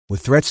With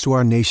threats to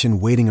our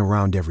nation waiting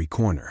around every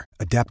corner,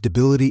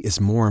 adaptability is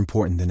more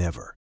important than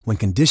ever. When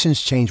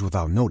conditions change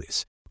without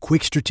notice,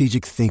 quick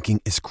strategic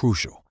thinking is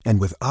crucial.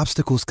 And with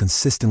obstacles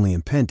consistently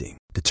impending,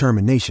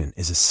 determination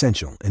is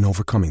essential in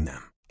overcoming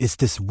them. It's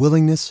this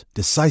willingness,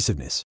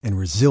 decisiveness, and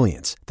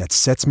resilience that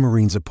sets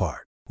Marines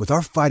apart. With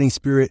our fighting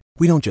spirit,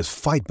 we don't just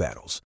fight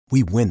battles,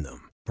 we win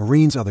them.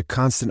 Marines are the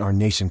constant our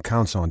nation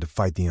counts on to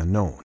fight the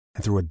unknown.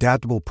 And through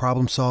adaptable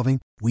problem solving,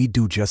 we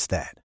do just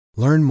that.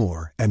 Learn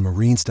more at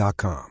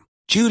marines.com.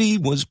 Judy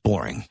was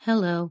boring.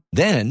 Hello.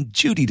 Then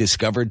Judy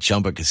discovered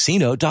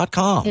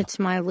ChumbaCasino.com. It's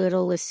my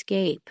little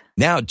escape.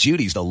 Now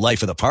Judy's the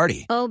life of the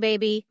party. Oh,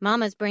 baby,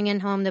 mama's bringing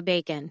home the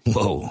bacon.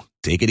 Whoa,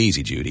 take it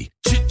easy, Judy.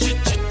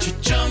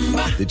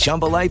 The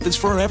Chumba life is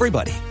for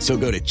everybody. So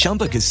go to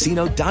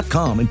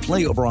ChumbaCasino.com and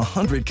play over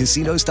 100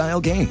 casino-style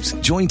games.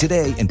 Join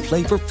today and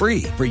play for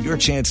free for your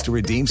chance to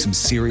redeem some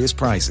serious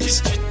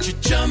prizes.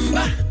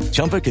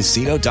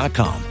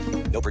 ChumbaCasino.com.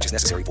 No purchase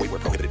necessary. Void where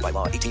prohibited by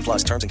law. 18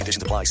 plus terms and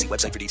conditions apply. See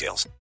website for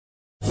details.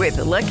 With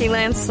the Lucky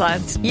Land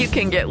Slots, you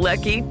can get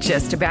lucky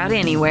just about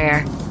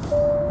anywhere.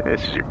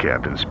 This is your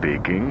captain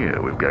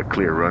speaking. We've got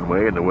clear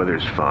runway and the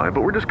weather's fine,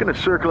 but we're just going to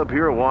circle up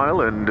here a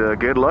while and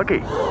get lucky.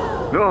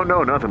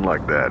 No, nothing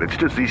like that. It's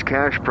just these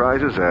cash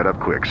prizes add up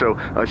quick. So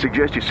I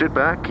suggest you sit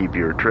back, keep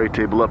your tray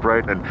table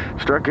upright, and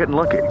start getting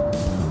lucky.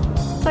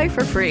 Play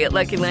for free at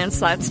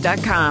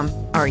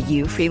LuckyLandSlots.com. Are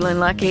you feeling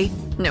lucky?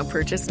 No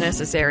purchase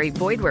necessary.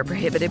 Void where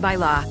prohibited by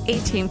law.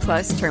 18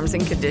 plus terms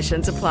and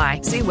conditions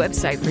apply. See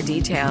website for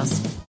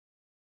details.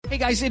 Hey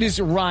guys, it is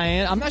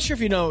Ryan. I'm not sure if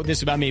you know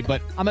this about me, but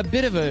I'm a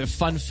bit of a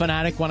fun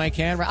fanatic when I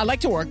can. I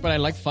like to work, but I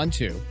like fun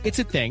too. It's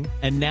a thing.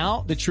 And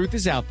now the truth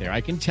is out there.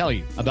 I can tell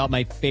you about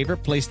my favorite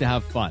place to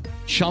have fun.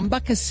 Chumba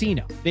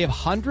Casino. They have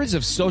hundreds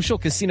of social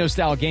casino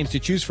style games to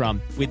choose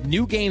from with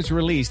new games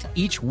released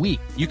each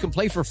week. You can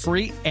play for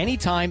free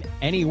anytime,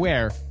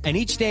 anywhere. And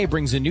each day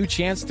brings a new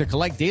chance to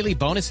collect daily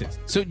bonuses.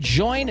 So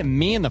join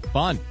me in the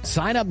fun.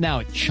 Sign up now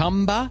at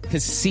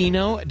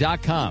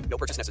ChumbaCasino.com. No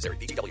purchase necessary.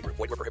 VGW Group.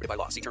 Void where prohibited by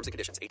law. See terms and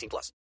conditions. 18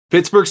 plus.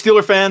 Pittsburgh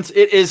Steelers fans,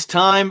 it is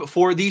time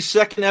for the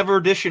second ever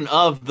edition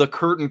of The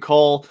Curtain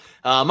Call.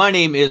 My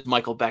name is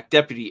Michael Beck,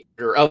 deputy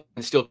editor of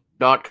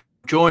Steel.com,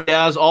 joined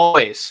as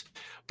always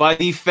by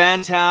the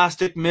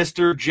fantastic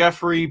Mr.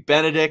 Jeffrey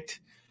Benedict.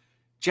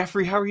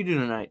 Jeffrey, how are you doing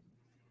tonight?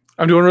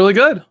 I'm doing really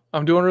good,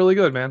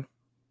 man.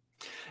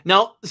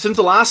 Now, since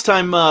the last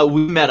time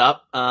we met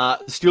up, the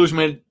Steelers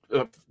made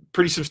a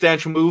pretty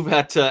substantial move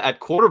at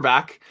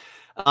quarterback.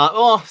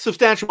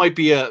 Substantial might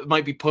be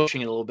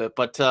pushing it a little bit,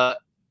 but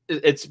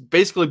it's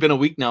basically been a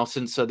week now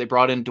since they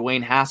brought in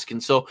Dwayne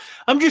Haskins. So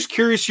I'm just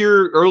curious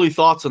your early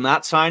thoughts on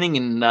that signing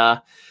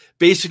and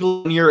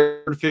basically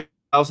your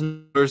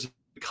 $50,000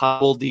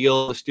 Cobble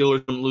deal. The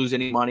Steelers don't lose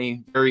any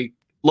money, very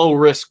low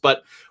risk.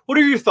 But what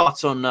are your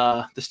thoughts on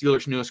the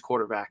Steelers' newest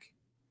quarterback?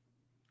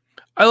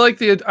 I like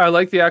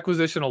the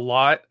acquisition a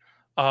lot.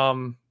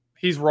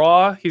 He's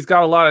raw. He's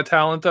got a lot of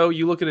talent, though.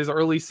 You look at his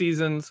early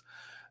seasons;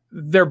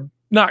 they're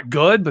not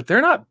good, but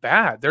they're not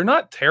bad. They're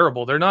not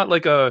terrible. They're not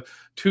like a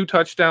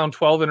 2-touchdown,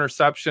 12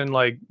 interception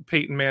like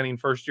Peyton Manning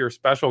first year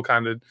special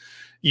kind of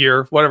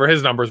year, whatever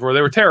his numbers were.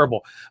 They were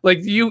terrible. Like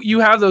you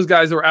have those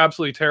guys that were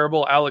absolutely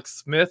terrible. Alex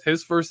Smith,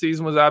 his first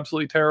season was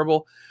absolutely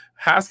terrible.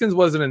 Haskins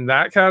wasn't in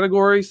that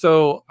category,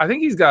 so I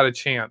think he's got a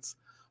chance.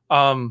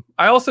 I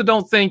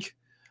don't think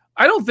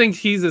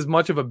he's as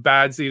much of a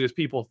bad seed as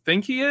people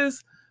think he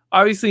is.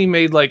 Obviously, he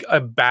made like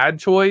a bad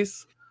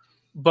choice,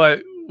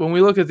 but when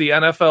we look at the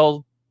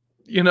NFL,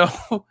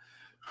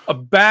 a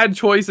bad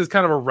choice is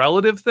kind of a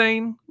relative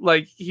thing.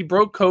 Like he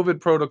broke COVID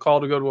protocol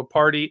to go to a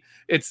party.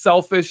 It's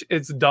selfish.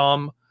 It's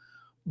dumb.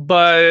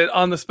 But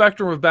on the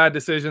spectrum of bad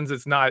decisions,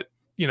 it's not,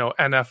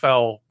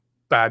 NFL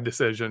bad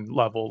decision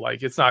level.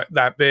 Like it's not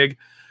that big.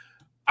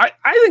 I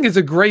think it's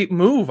a great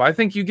move. I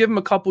think you give him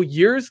a couple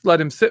years, let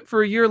him sit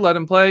for a year, let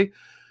him play.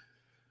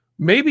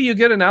 Maybe you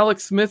get an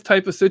Alex Smith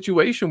type of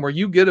situation where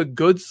you get a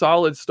good,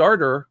 solid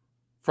starter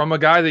from a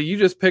guy that you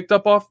just picked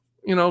up off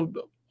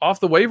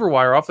the waiver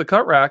wire, off the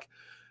cut rack.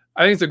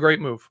 I think it's a great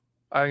move.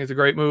 I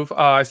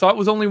saw it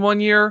was only 1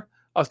 year.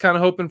 I was kind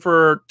of hoping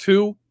for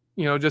 2,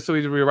 just so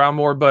he'd be around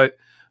more. But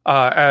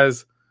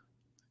as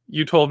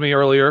you told me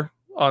earlier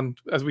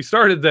as we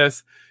started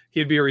this,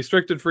 he'd be a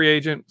restricted free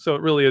agent. So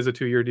it really is a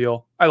 2-year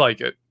deal. I like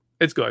it.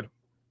 It's good.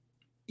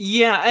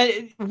 Yeah,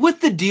 with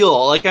the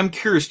deal, I'm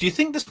curious, do you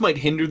think this might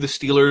hinder the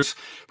Steelers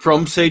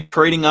from, say,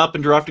 trading up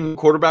and drafting a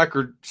quarterback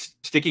or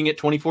sticking at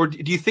 24?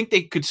 Do you think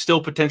they could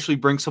still potentially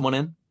bring someone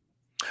in?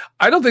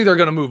 I don't think they're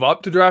going to move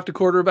up to draft a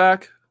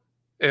quarterback.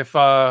 If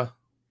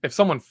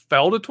someone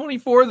fell to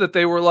 24 that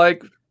they were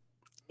like,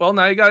 well,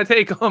 now you got to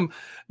take them,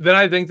 then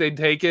I think they'd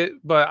take it.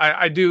 But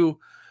I don't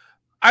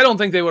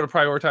think they would have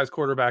prioritized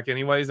quarterback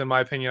anyways. In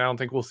my opinion, I don't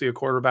think we'll see a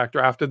quarterback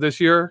drafted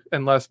this year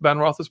unless Ben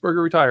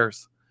Roethlisberger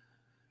retires.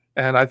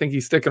 And I think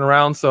he's sticking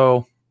around.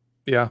 So,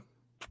 yeah.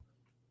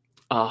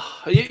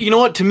 You know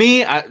what? To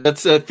me,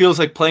 that feels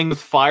like playing with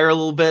fire a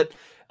little bit.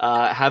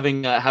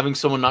 Having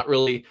someone not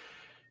really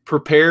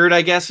prepared,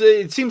 I guess.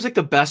 It seems like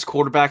the best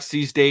quarterbacks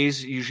these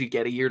days usually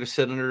get a year to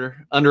sit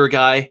under a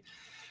guy.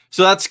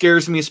 So that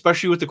scares me,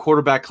 especially with the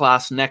quarterback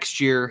class next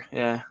year.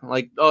 Yeah,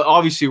 like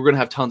obviously we're going to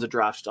have tons of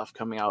draft stuff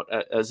coming out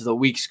as the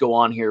weeks go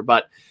on here,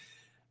 but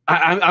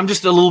I'm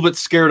just a little bit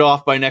scared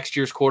off by next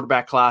year's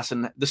quarterback class,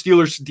 and the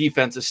Steelers'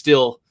 defense is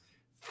still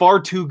far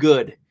too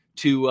good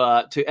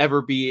to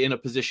ever be in a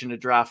position to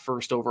draft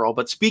first overall.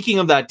 But speaking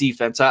of that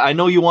defense, I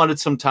know you wanted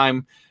some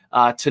time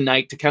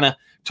tonight to kind of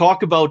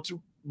talk about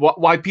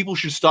why people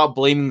should stop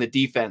blaming the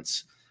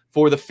defense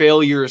for the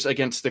failures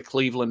against the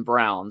Cleveland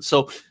Browns.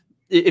 So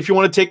if you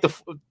want to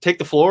take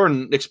the floor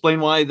and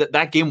explain why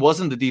that game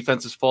wasn't the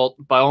defense's fault,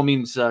 by all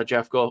means,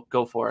 Jeff,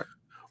 go for it.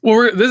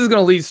 Well, this is going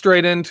to lead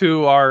straight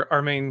into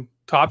our main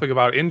topic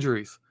about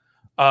injuries.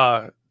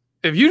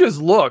 If you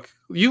just look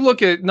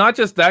at not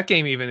just that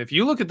game, even if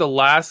you look at the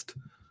last,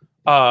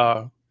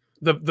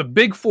 the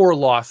big four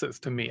losses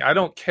to me, I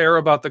don't care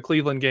about the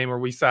Cleveland game where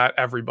we sat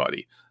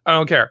everybody. I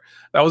don't care.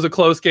 That was a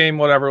close game,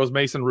 whatever. It was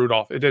Mason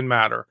Rudolph. It didn't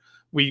matter.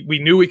 We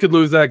knew we could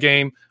lose that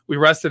game. We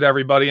rested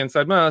everybody and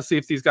said, well, let's see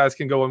if these guys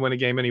can go and win a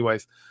game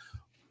anyways.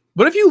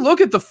 But if you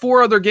look at the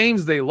four other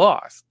games they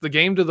lost, the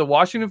game to the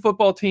Washington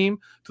football team,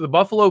 to the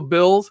Buffalo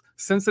Bills,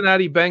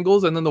 Cincinnati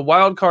Bengals, and then the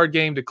wild card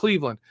game to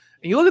Cleveland,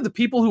 and you look at the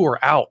people who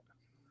were out,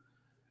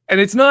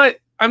 and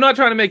I'm not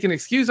trying to make an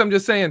excuse. I'm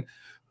just saying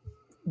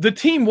the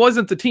team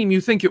wasn't the team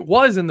you think it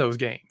was in those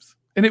games.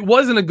 And it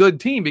wasn't a good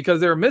team because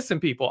they were missing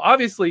people.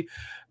 Obviously,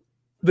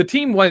 the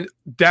team went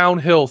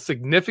downhill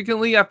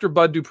significantly after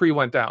Bud Dupree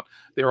went down.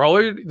 They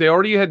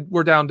already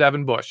were down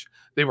Devin Bush.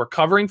 They were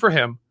covering for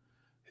him.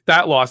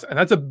 That loss, and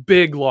that's a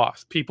big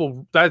loss.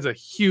 That's a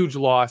huge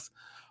loss.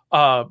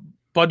 Bud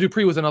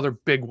Dupree was another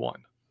big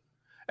one.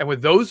 And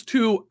with those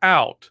two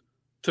out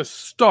to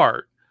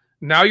start,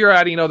 now you're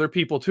adding other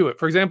people to it.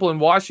 For example, in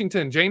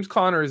Washington, James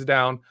Conner is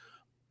down.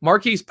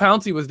 Marquise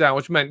Pouncey was down,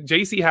 which meant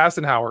J.C.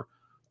 Hassenauer,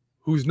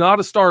 who's not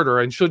a starter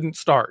and shouldn't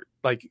start.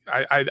 Like,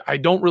 I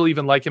don't really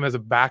even like him as a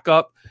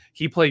backup.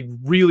 He played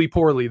really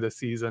poorly this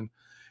season.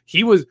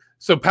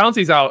 So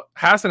Pouncey's out.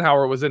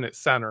 Hassenauer was in at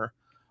center.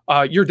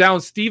 You're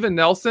down Steven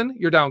Nelson.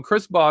 You're down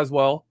Chris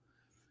Boswell.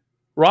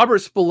 Robert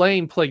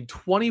Spillane played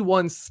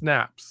 21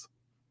 snaps,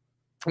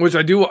 which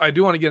I do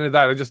want to get into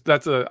that.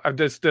 I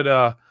just did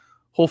a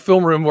whole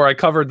film room where I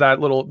covered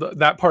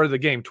that part of the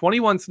game.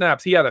 21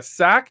 snaps. He had a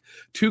sack,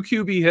 2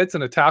 QB hits,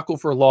 and a tackle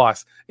for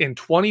loss in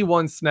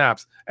 21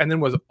 snaps, and then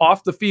was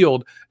off the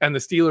field, and the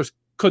Steelers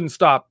couldn't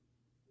stop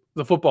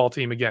the football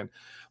team again.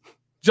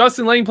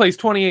 Justin Lane plays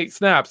 28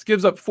 snaps,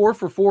 gives up 4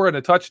 for 4 and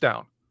a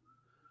touchdown.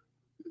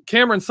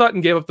 Cameron Sutton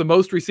gave up the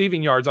most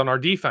receiving yards on our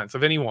defense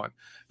of anyone.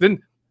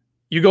 Then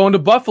you go into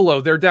Buffalo.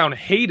 They're down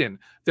Hayden.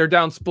 They're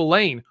down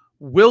Spillane,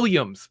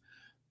 Williams.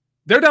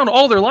 They're down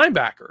all their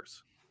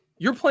linebackers.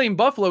 You're playing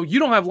Buffalo. You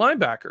don't have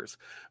linebackers.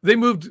 They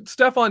moved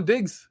Stephon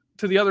Diggs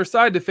to the other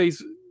side to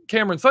face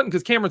Cameron Sutton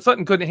because Cameron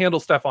Sutton couldn't handle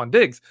Stephon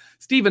Diggs.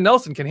 Steven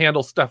Nelson can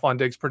handle Stephon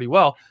Diggs pretty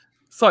well.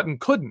 Sutton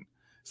couldn't.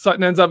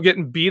 Sutton ends up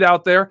getting beat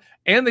out there,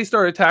 and they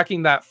start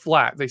attacking that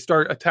flat. They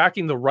start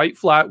attacking the right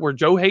flat where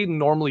Joe Hayden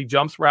normally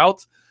jumps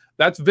routes.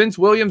 That's Vince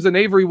Williams and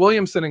Avery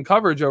Williamson in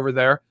coverage over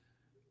there.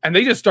 And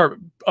they just start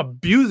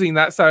abusing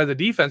that side of the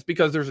defense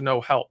because there's no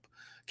help.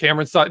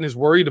 Cameron Sutton is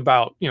worried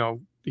about,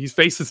 he's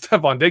facing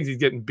Stephon Diggs. He's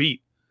getting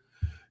beat.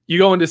 You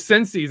go into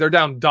Cincy. They're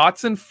down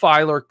Dotson,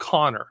 Filer,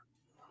 Connor.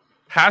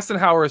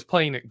 Hassenauer is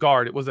playing at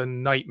guard. It was a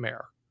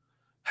nightmare.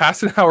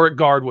 Hassenauer at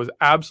guard was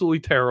absolutely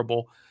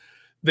terrible.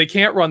 They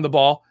can't run the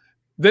ball.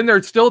 Then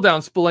they're still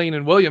down Spillane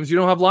and Williams. You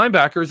don't have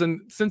linebackers,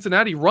 and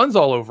Cincinnati runs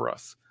all over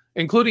us,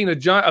 including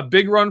a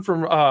big run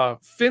from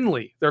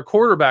Finley, their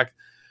quarterback,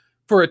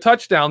 for a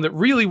touchdown that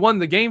really won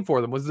the game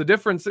for them, was the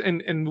difference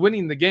in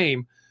winning the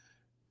game.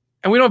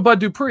 And we don't have Bud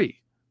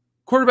Dupree.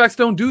 Quarterbacks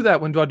don't do that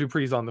when Bud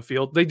Dupree's on the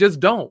field. They just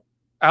don't.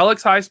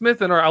 Alex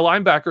Highsmith and our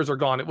linebackers are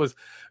gone. It was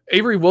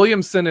Avery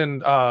Williamson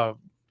and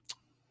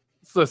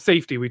the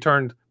safety. We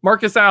turned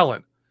Marcus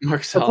Allen.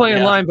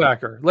 Playing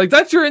linebacker. Like,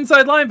 that's your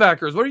inside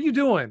linebackers. What are you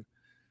doing?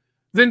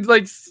 Then,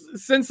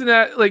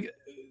 Cincinnati,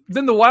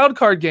 then the wild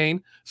card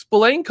game,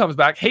 Spillane comes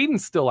back.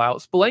 Hayden's still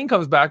out. Spillane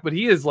comes back, but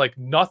he is like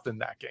nothing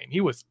that game. He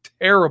was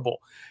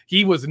terrible.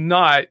 He was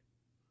not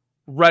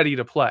ready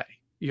to play.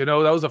 That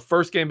was the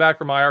first game back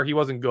from IR. He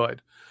wasn't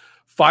good.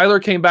 Filer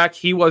came back.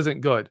 He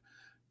wasn't good.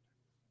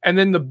 And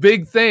then the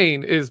big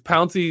thing is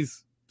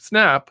Pouncey's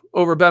snap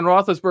over Ben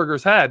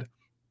Roethlisberger's head.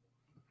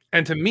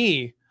 And to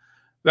me,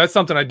 that's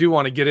something I do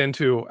want to get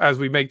into as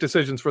we make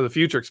decisions for the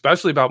future,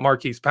 especially about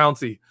Marquise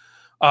Pouncey.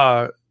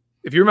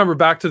 If you remember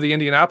back to the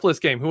Indianapolis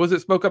game, who was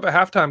it spoke up at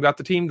halftime, got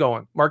the team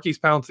going? Marquise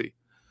Pouncey.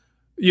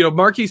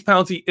 Marquise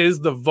Pouncey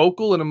is the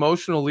vocal and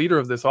emotional leader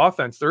of this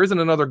offense. There isn't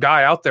another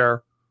guy out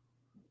there,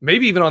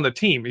 maybe even on the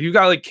team. You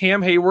got like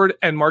Cam Hayward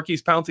and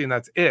Marquise Pouncey, and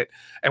that's it.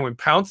 And when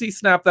Pouncey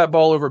snapped that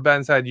ball over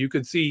Ben's head, you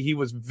could see he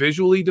was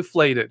visually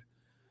deflated,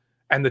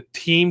 and the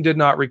team did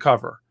not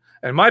recover.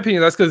 And in my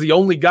opinion, that's because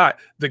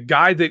the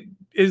guy that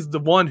is the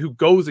one who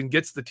goes and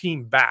gets the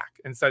team back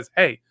and says,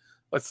 hey,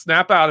 let's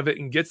snap out of it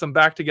and get some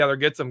back together,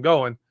 get some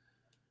going.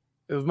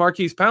 It was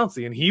Maurkice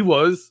Pouncey, and he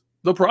was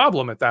the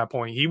problem at that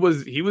point. He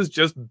was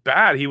just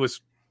bad. He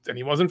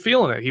wasn't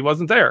feeling it. He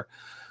wasn't there.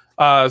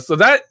 So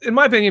that, in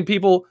my opinion,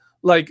 people,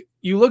 like,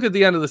 you look at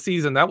the end of the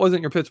season, that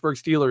wasn't your Pittsburgh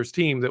Steelers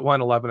team that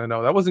went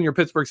 11-0. That wasn't your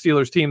Pittsburgh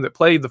Steelers team that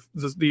played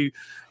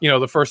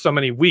the first so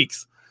many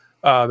weeks.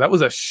 That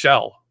was a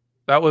shell.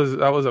 That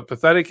was a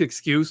pathetic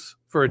excuse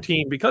for a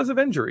team because of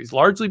injuries,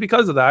 largely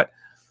because of that.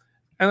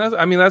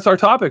 And that's our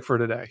topic for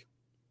today.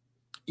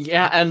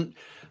 Yeah, and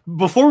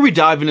before we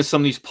dive into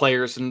some of these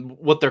players and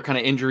what their kind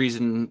of injuries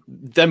and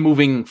them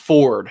moving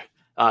forward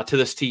to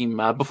this team,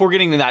 before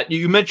getting to that,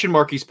 you mentioned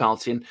Maurkice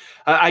Pouncey, and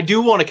I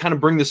do want to kind of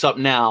bring this up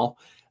now.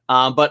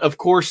 But of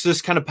course,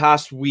 this kind of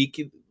past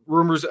week,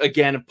 rumors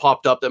again have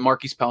popped up that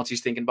Maurkice Pouncey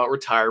is thinking about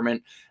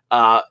retirement.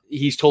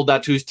 He's told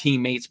that to his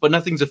teammates, but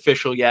nothing's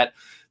official yet.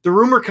 The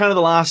rumor kind of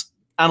the last,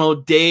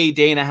 day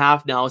and a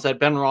half now is that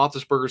Ben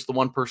Roethlisberger is the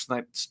one person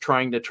that's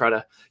trying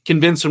to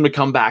convince him to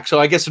come back. So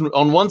I guess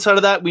on one side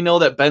of that, we know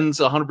that Ben's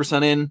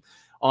 100% in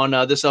on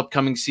this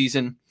upcoming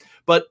season.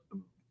 But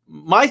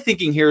my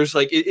thinking here is,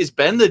 like, is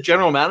Ben the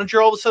general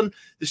manager? All of a sudden,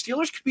 the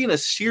Steelers could be in a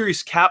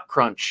serious cap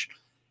crunch.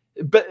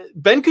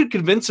 Ben could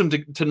convince him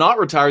to not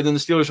retire. Then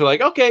the Steelers are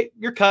like, okay,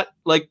 you're cut.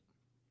 Like,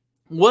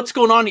 what's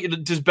going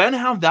on? Does Ben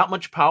have that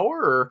much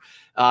power,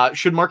 or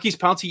should Maurkice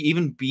Pouncey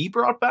even be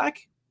brought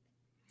back?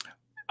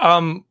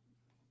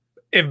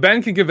 If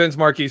Ben can convince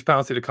Maurkice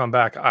Pouncey to come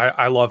back,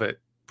 I love it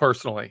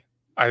personally.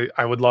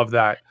 I would love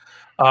that.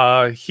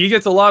 He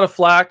gets a lot of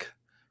flack.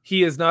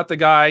 He is not the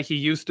guy he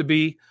used to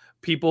be.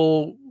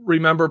 People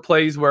remember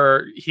plays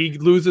where he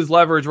loses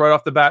leverage right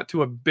off the bat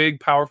to a big,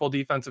 powerful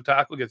defensive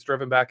tackle, gets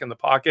driven back in the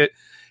pocket.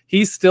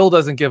 He still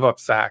doesn't give up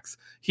sacks.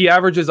 He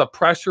averages a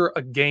pressure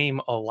a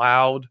game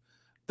allowed.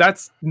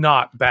 That's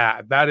not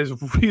bad. That is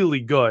really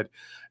good.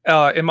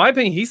 In my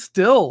opinion, he's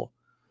still,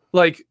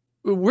 like,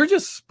 we're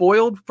just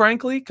spoiled,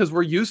 frankly, because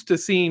we're used to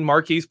seeing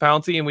Maurkice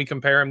Pouncey, and we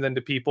compare him then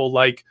to people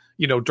like,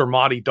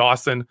 Dermontti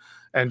Dawson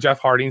and Jeff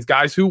Harding's,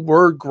 guys who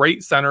were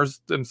great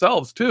centers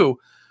themselves too.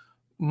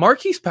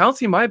 Maurkice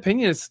Pouncey, in my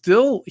opinion,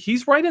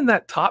 he's right in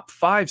that top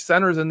 5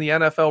 centers in the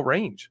NFL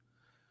range.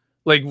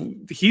 Like,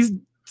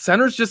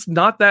 center's just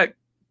not that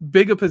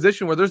big a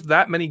position where there's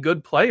that many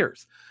good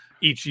players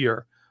each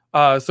year.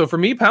 So for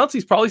me,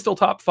 Pouncey's probably still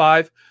top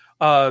 5.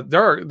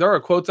 There are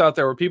quotes out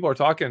there where people are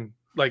talking,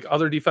 like,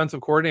 other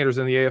defensive coordinators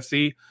in the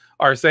AFC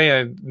are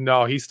saying,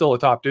 no, he's still a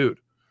top dude.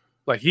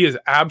 Like, he is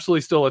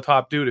absolutely still a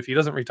top dude. If he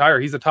doesn't retire,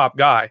 he's a top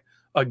guy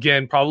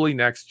again, probably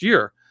next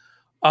year.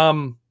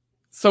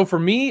 So for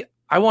me,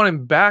 I want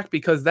him back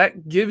because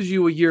that gives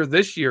you a year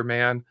this year,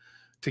 man,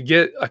 to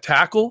get a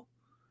tackle,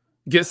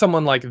 get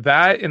someone like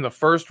that in the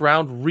first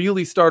round,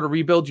 really start a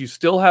rebuild. You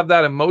still have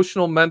that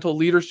emotional, mental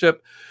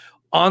leadership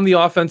on the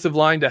offensive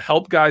line to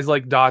help guys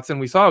like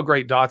Dotson. We saw how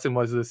great Dotson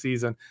was this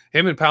season.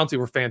 Him and Pouncey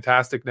were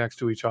fantastic next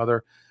to each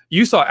other.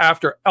 You saw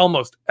after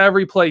almost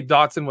every play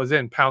Dotson was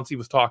in, Pouncey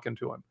was talking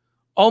to him.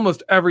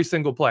 Almost every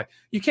single play.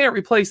 You can't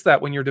replace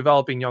that when you're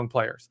developing young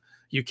players.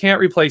 You can't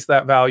replace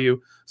that value.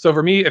 So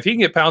for me, if he can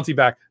get Pouncey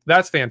back,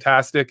 that's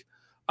fantastic.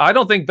 I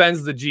don't think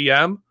Ben's the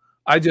GM.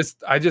 I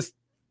just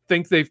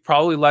think they've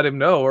probably let him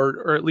know,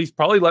 or at least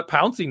probably let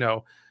Pouncey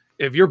know.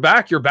 If you're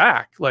back, you're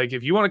back. Like,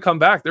 if you want to come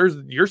back,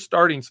 your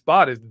starting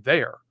spot is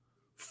there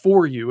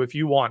for you if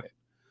you want it.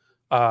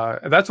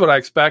 And that's what I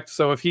expect.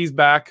 So if he's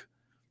back,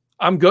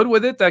 I'm good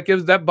with it.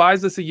 That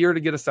buys us a year to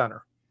get a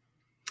center.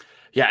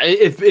 Yeah,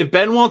 if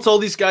Ben wants all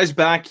these guys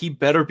back, he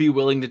better be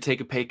willing to take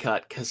a pay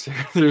cut, because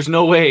there's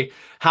no way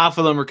half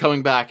of them are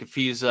coming back if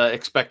he's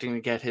expecting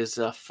to get his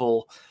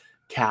full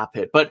cap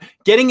hit. But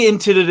getting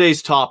into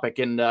today's topic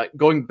and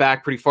going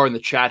back pretty far in the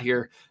chat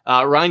here,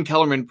 Ryan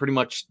Kellerman pretty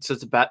much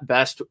says it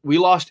best. We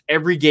lost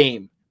every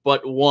game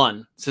but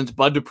one since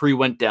Bud Dupree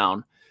went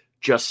down.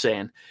 Just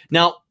saying.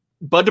 Now,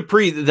 Bud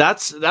Dupree,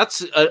 that's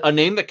a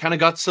name that kind of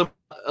got some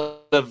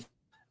of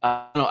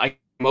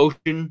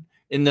emotion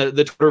in the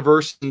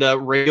Twitterverse and the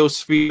radio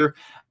sphere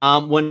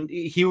when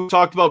he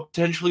talked about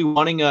potentially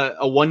wanting a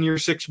 1-year,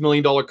 $6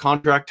 million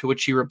contract, to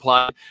which he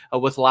replied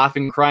with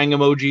laughing, crying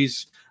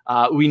emojis.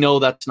 We know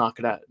that's not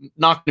gonna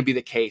be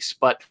the case,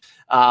 but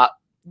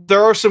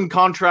there are some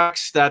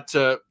contracts that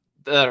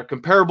are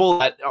comparable,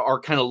 that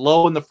are kind of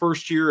low in the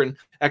first year and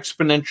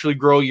exponentially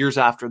grow years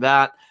after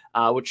that.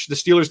 Which the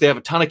Steelers, they have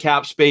a ton of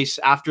cap space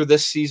after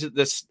this season,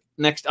 this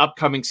next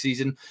upcoming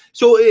season.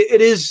 So it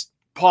is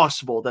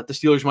possible that the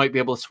Steelers might be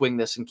able to swing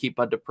this and keep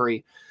Bud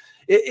Dupree.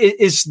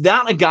 Is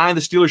that a guy the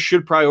Steelers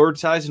should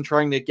prioritize in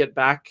trying to get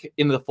back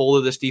into the fold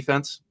of this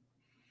defense?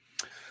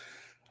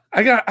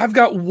 I've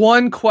got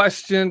one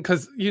question,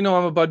 because I'm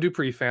a Bud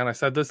Dupree fan. I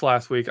said this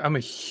last week. I'm a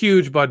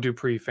huge Bud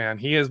Dupree fan.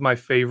 He is my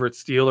favorite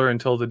Steeler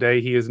until the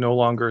day he is no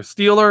longer a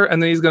Steeler,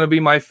 and then he's going to be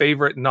my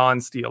favorite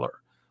non-Steeler.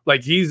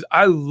 Like,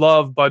 I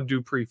love Bud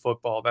Dupree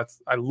football.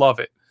 I love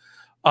it.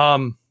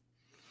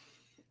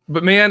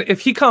 But man,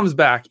 if he comes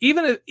back,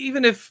 even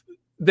if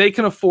they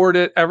can afford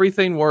it,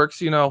 everything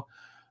works,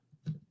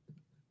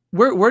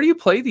 where do you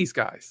play these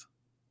guys?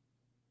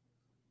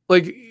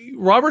 Like,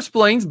 Robert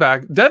Spillane's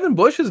back. Devin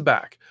Bush is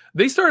back.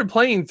 They started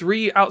playing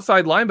 3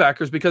 outside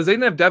linebackers because they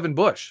didn't have Devin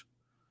Bush.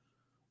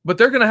 But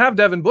they're going to have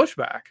Devin Bush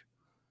back.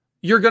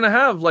 You're going to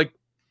have like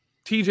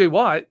TJ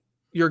Watt.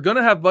 You're going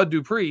to have Bud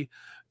Dupree.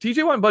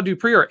 TJ Watt and Bud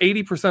Dupree are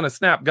 80% of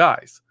snap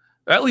guys.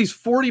 At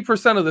least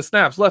 40% of the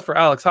snaps left for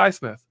Alex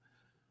Highsmith.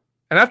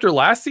 And after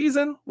last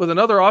season, with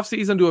another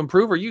offseason to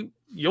improve, are you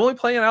only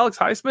playing Alex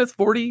Highsmith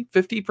 40,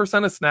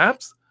 50% of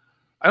snaps?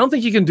 I don't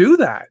think you can do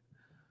that.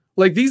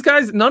 Like these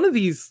guys, none of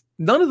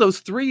those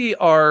 3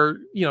 are,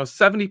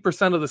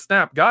 70% of the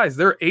snap guys.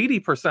 They're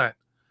 80%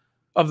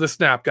 of the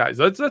snap guys.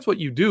 That's what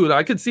you do.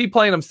 I could see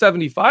playing them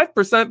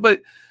 75%,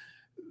 but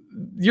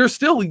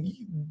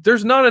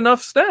there's not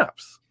enough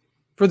snaps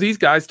for these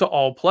guys to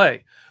all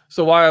play.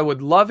 So while I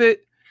would love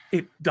it,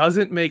 it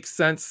doesn't make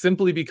sense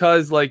simply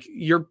because like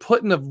you're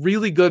putting a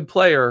really good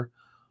player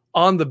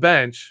on the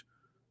bench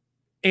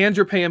and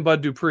you're paying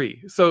Bud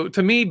Dupree. So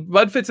to me,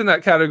 Bud fits in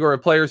that category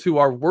of players who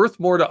are worth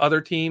more to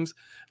other teams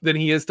than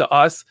he is to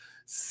us,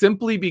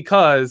 simply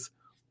because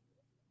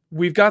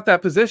we've got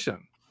that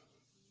position.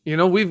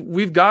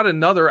 We've got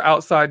another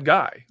outside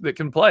guy that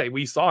can play.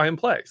 We saw him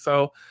play.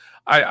 So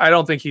I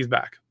don't think he's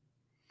back.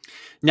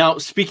 Now,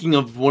 speaking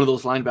of one of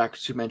those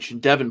linebackers you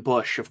mentioned, Devin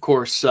Bush, of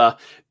course,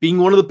 being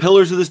one of the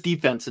pillars of this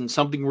defense, and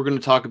something we're going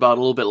to talk about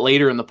a little bit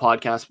later in the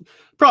podcast,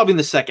 probably in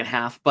the second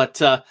half. But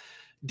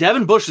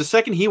Devin Bush, the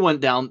second he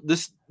went down,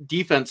 this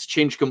defense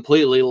changed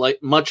completely,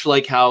 much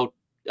like how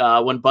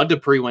when Bud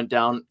Dupree went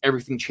down,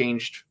 everything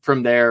changed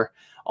from there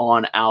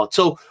on out.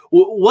 So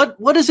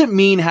what does it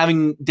mean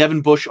having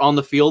Devin Bush on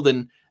the field,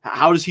 and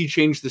how does he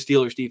change the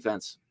Steelers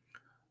defense?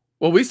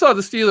 Well, we saw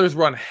the Steelers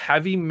run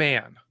heavy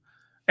man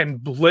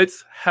and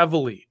blitz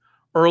heavily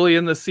early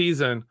in the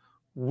season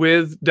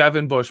with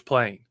Devin Bush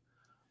playing.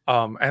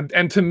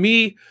 And to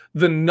me,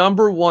 the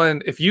number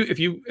one, if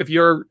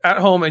you're at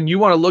home and you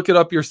want to look it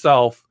up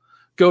yourself,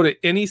 go to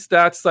any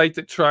stats site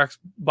that tracks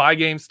by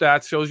game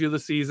stats, shows you the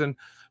season.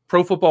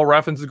 Pro Football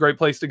Reference is a great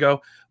place to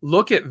go.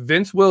 Look at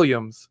Vince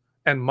Williams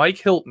and Mike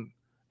Hilton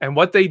and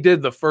what they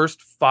did the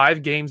first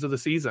 5 games of the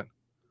season.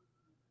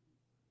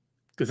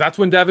 Because that's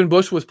when Devin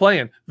Bush was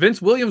playing.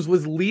 Vince Williams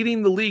was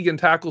leading the league in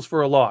tackles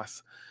for a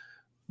loss.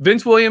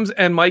 Vince Williams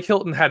and Mike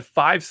Hilton had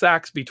 5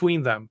 sacks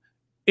between them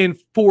in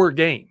 4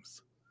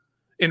 games.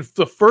 In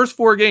the first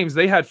 4 games,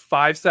 they had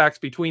 5 sacks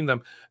between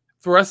them.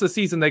 For the rest of the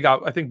season, they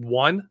got, I think,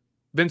 1.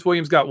 Vince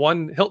Williams got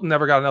 1. Hilton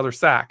never got another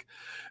sack.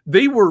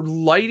 They were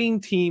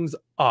lighting teams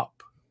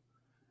up.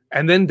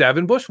 And then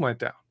Devin Bush went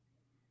down.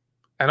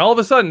 And all of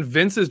a sudden,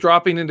 Vince is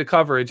dropping into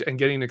coverage and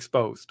getting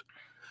exposed.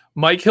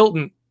 Mike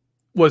Hilton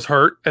was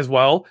hurt as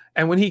well.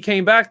 And when he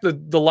came back, the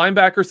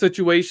linebacker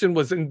situation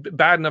was in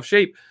bad enough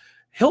shape.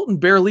 Hilton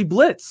barely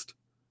blitzed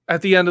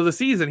at the end of the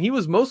season. He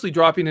was mostly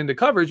dropping into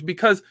coverage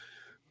because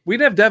we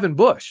didn't have Devin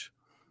Bush.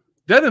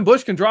 Devin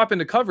Bush can drop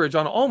into coverage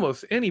on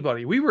almost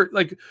anybody. We were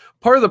like,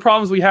 part of the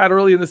problems we had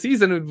early in the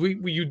season,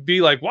 you'd be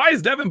like, why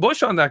is Devin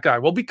Bush on that guy?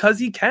 Well, because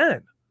he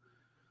can.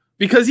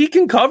 Because he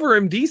can cover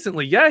him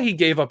decently. Yeah, he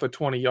gave up a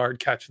 20-yard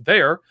catch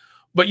there,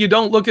 but you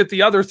don't look at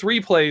the other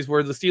 3 plays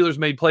where the Steelers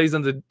made plays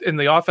in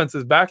the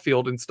offense's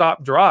backfield and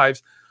stopped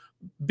drives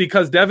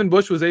because Devin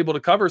Bush was able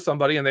to cover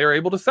somebody and they were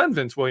able to send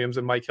Vince Williams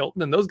and Mike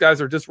Hilton, and those guys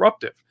are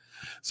disruptive.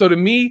 So to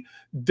me,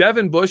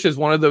 Devin Bush is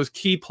one of those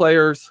key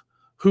players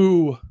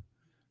who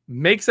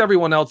makes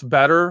everyone else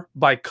better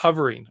by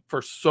covering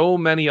for so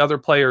many other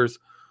players'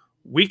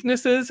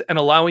 weaknesses and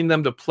allowing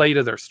them to play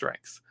to their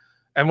strengths.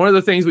 And one of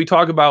the things we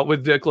talk about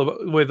with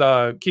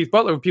Keith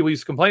Butler, people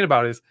used to complain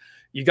about, is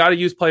you got to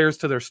use players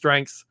to their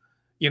strengths.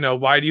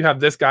 Why do you have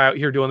this guy out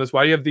here doing this?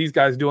 Why do you have these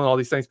guys doing all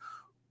these things?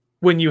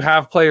 When you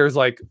have players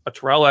like a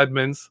Terrell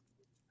Edmonds,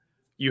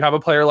 you have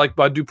a player like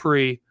Bud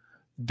Dupree,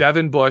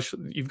 Devin Bush,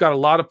 you've got a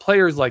lot of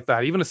players like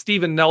that. Even a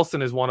Steven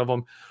Nelson is one of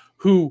them,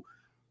 who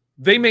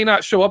they may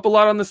not show up a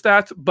lot on the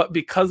stats, but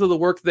because of the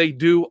work they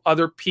do,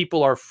 other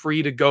people are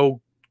free to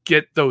go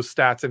get those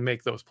stats and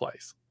make those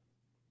plays.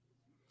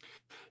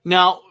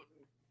 Now,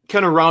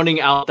 kind of rounding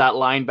out that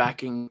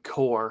linebacking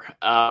core,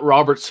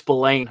 Robert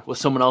Spillane was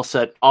someone else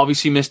that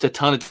obviously missed a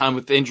ton of time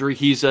with injury.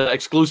 He's an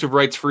exclusive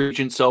rights free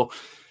agent, so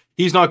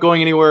he's not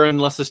going anywhere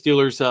unless the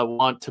Steelers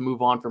want to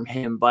move on from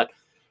him. But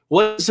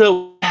what does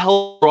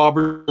help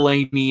Robert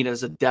Spillane mean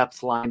as a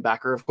depth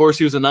linebacker? Of course,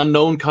 he was an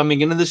unknown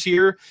coming into this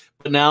year,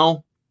 but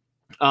now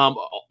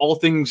all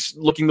things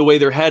looking the way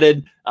they're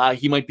headed,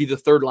 he might be the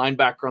 3rd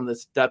linebacker on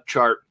this depth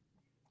chart.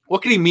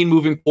 What could he mean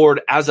moving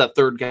forward as that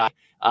 3rd guy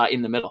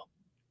in the middle?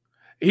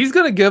 He's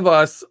going to give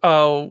us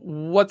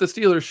what the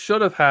Steelers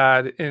should have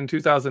had in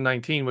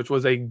 2019, which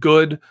was a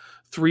good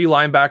 3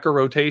 linebacker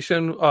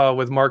rotation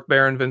with Mark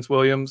Barron, Vince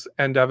Williams,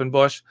 and Devin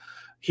Bush.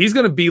 He's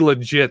going to be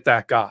legit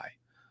that guy.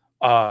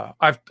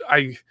 I'm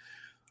going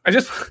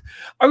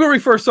to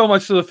refer so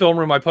much to the film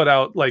room I put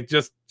out like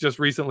just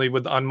recently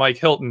on Mike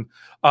Hilton,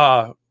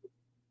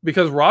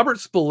 because Robert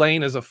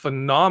Spillane is a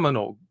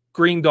phenomenal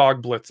green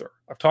dog blitzer.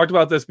 I've talked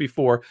about this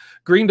before.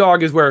 Green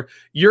dog is where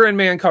you're in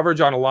man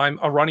coverage on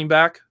a running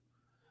back,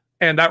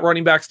 and that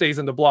running back stays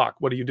in the block.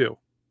 What do?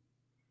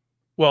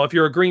 Well, if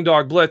you're a green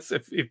dog blitz,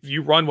 if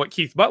you run what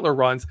Keith Butler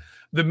runs,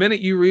 the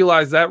minute you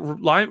realize that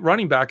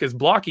running back is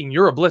blocking,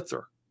 you're a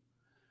blitzer.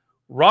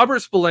 Robert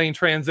Spillane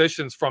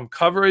transitions from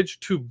coverage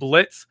to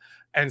blitz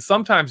and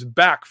sometimes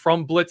back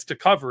from blitz to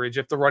coverage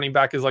if the running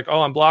back is like,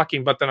 oh, I'm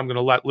blocking, but then I'm going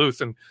to let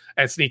loose and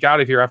sneak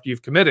out of here after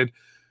you've committed.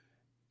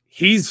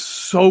 He's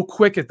so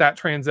quick at that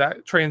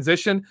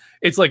transition.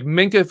 It's like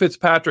Minkah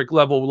Fitzpatrick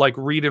level, like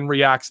read and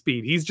react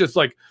speed. He's just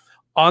like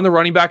on the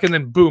running back and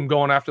then boom,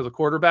 going after the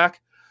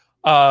quarterback.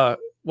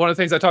 One of the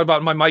things I talked about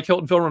in my Mike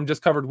Hilton film room,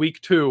 just covered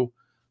week 2,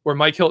 where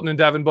Mike Hilton and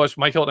Devin Bush,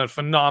 Mike Hilton had a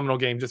phenomenal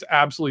game, just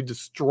absolutely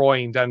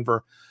destroying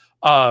Denver.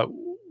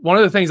 One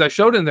of the things I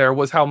showed in there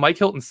was how Mike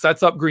Hilton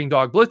sets up green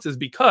dog blitzes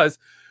because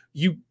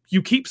you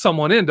keep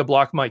someone in to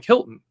block Mike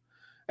Hilton.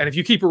 And if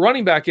you keep a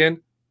running back in,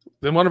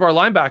 then one of our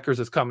linebackers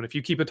is coming. If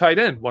you keep a tight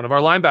end, one of our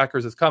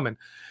linebackers is coming.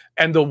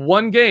 And the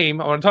one game,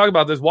 I want to talk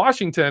about this,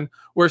 Washington,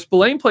 where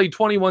Spillane played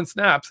 21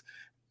 snaps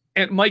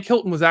and Mike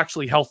Hilton was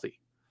actually healthy.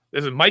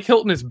 Mike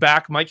Hilton is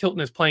back. Mike Hilton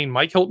is playing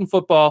Mike Hilton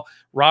football.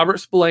 Robert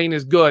Spillane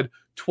is good.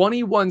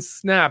 21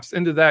 snaps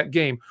into that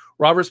game.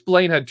 Robert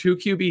Spillane had 2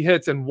 QB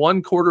hits and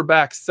 1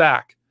 quarterback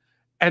sack.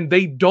 And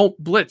they don't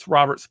blitz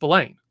Robert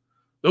Spillane.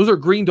 Those are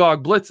green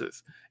dog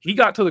blitzes. He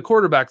got to the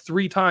quarterback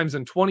 3 times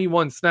in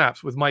 21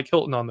 snaps with Mike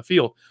Hilton on the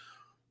field.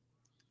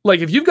 Like,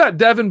 if you've got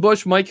Devin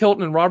Bush, Mike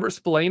Hilton, and Robert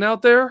Spillane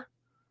out there,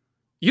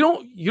 you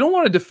don't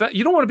want to defend.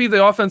 You don't want to be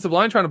the offensive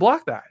line trying to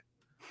block that.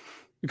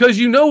 Because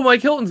you know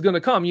Mike Hilton's going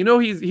to come. You know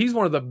he's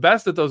one of the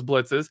best at those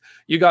blitzes.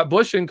 You got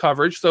Bush in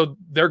coverage, so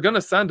they're going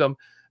to send him.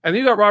 And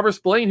then you got Robert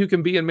Spillane, who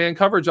can be in man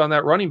coverage on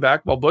that running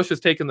back while Bush is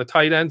taking the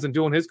tight ends and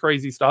doing his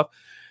crazy stuff.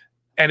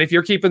 And if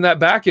you're keeping that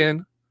back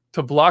in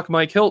to block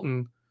Mike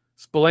Hilton,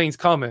 Spillane's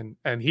coming,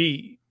 and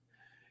he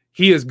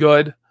is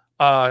good.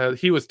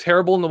 He was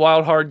terrible in the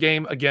wild card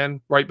game. Again,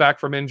 right back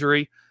from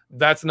injury.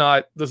 That's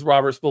not this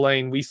Robert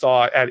Spillane we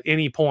saw at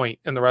any point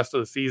in the rest of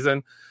the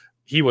season.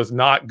 He was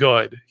not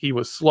good. He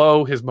was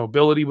slow. His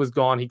mobility was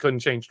gone. He couldn't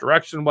change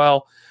direction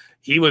well.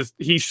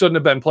 He shouldn't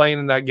have been playing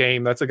in that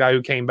game. That's a guy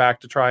who came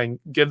back to try and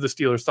give the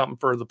Steelers something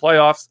for the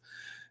playoffs,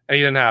 and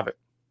he didn't have it.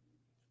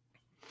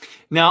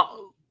 Now,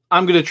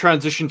 I'm going to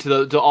transition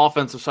to the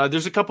offensive side.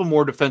 There's a couple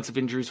more defensive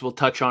injuries we'll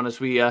touch on as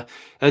we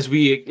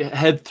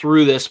head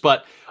through this,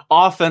 but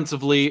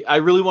offensively, I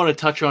really want to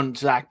touch on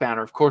Zach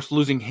Banner. Of course,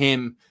 losing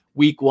him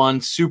week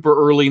 1, super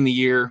early in the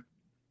year,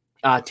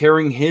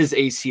 tearing his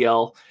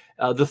ACL.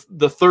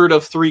 The third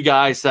of 3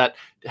 guys that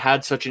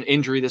had such an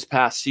injury this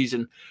past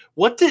season.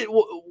 What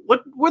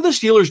were the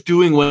Steelers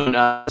doing when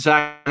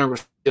Zach Banner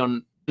was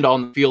on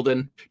the field?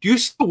 And do you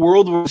see a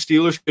world where the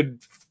Steelers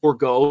could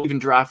forego even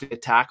drafting a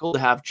tackle to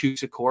have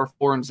Chuks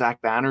Okorafor and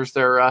Zach Banner's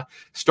their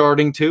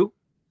starting 2?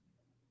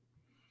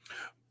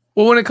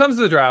 Well, when it comes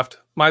to the draft,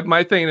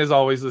 my thing is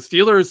always the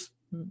Steelers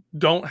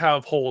don't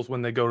have holes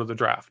when they go to the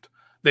draft.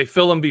 They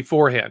fill them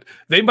beforehand.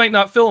 They might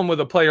not fill them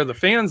with a player the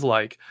fans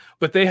like,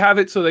 but they have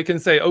it so they can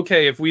say,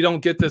 okay, if we don't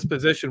get this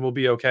position, we'll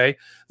be okay.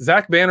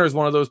 Zach Banner is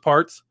one of those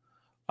parts.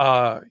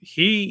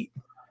 He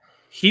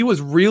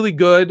was really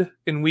good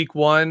in week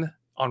 1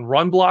 on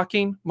run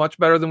blocking, much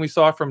better than we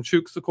saw from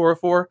Chuks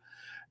Okorafor.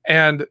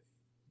 And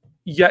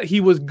yet he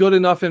was good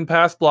enough in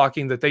pass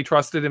blocking that they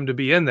trusted him to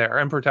be in there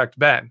and protect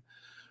Ben.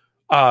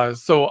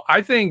 So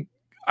I think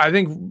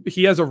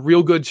he has a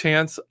real good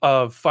chance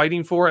of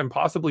fighting for and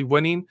possibly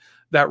winning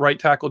that right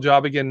tackle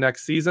job again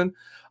next season.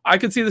 I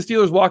could see the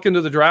Steelers walk into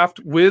the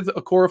draft with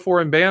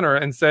Okorafor and Banner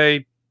and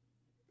say,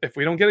 if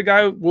we don't get a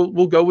guy,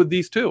 we'll go with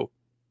these 2,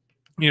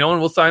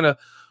 and we'll sign a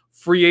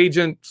free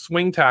agent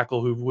swing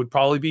tackle who would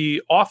probably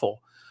be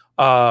awful,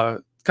 kind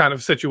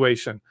of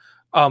situation.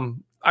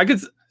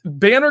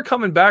 Banner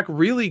coming back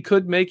really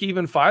could make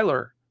even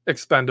Filer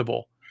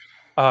expendable.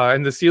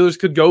 And the Steelers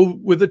could go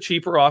with a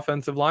cheaper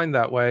offensive line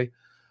that way.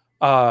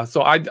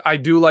 So I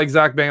do like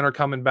Zach Banner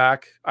coming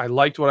back. I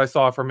liked what I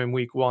saw from him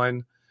week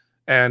 1.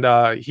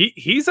 And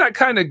he's that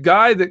kind of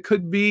guy that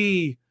could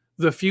be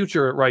the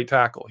future at right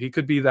tackle. He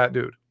could be that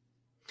dude.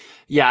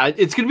 Yeah,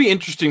 it's going to be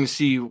interesting to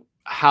see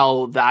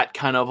how that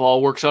kind of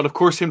all works out. Of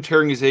course, him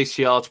tearing his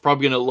ACL, it's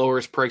probably going to lower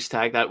his price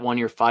tag, that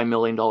 1-year, $5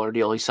 million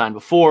deal he signed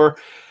before.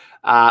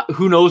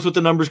 Who knows what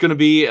the number's going to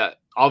be?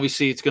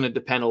 Obviously, it's going to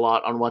depend a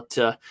lot on what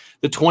the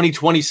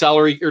 2020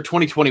 salary or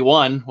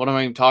 2021, what am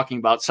I even talking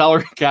about?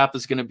 Salary cap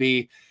is going to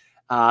be.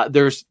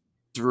 There's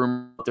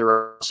room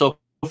there. So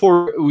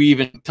before we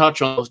even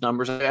touch on those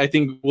numbers, I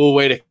think we'll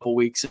wait a couple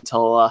weeks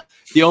until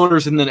the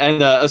owners and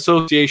the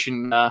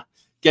association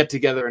get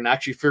together and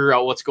actually figure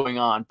out what's going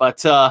on.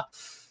 But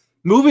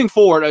moving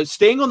forward,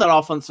 staying on that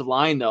offensive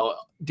line, though,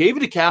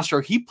 David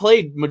DeCastro, he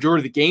played majority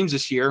of the games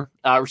this year,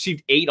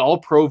 received 8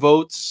 All-Pro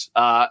votes,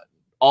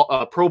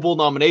 Pro Bowl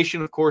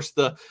nomination. Of course,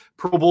 the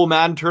Pro Bowl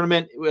Madden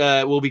tournament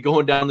will be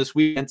going down this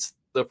week against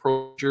the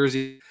Pro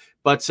Jersey.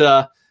 But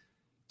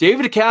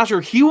David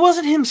DeCastro, he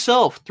wasn't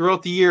himself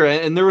throughout the year,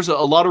 and there was a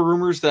lot of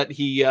rumors that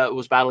he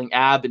was battling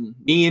ab and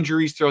knee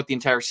injuries throughout the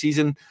entire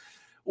season.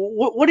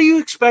 What do you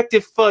expect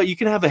if you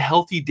can have a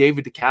healthy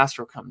David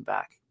DeCastro coming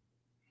back?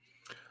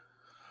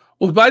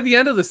 Well, by the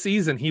end of the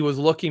season, he was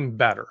looking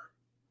better.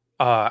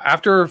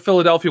 After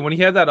Philadelphia, when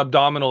he had that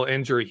abdominal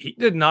injury, he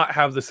did not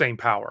have the same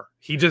power.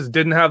 He just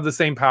didn't have the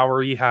same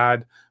power he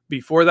had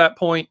before that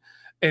point.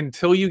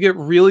 Until you get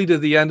really to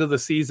the end of the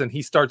season,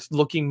 he starts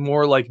looking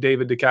more like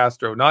David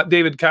DeCastro. Not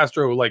David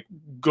Castro, like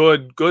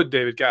good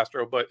David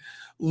Castro, but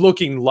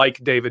looking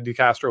like David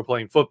DeCastro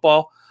playing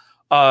football.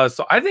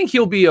 So I think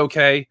he'll be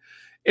okay.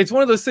 It's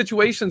one of those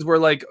situations where,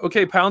 like,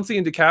 okay, Pouncey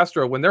and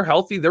DeCastro, when they're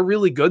healthy, they're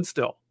really good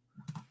still.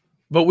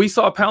 But we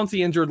saw Pouncey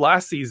injured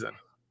last season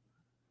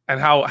and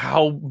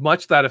how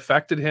much that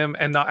affected him,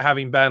 and not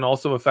having Ben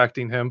also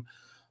affecting him.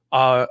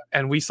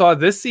 And we saw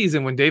this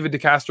season when David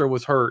DeCastro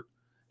was hurt,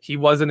 he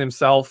wasn't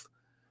himself.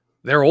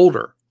 They're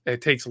older.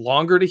 It takes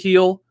longer to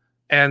heal,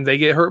 and they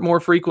get hurt more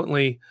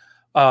frequently.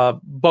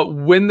 But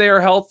when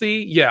they're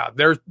healthy, yeah,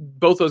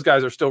 both those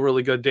guys are still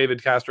really good.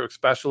 David Castro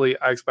especially,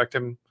 I expect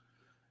him.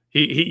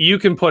 You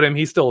can put him.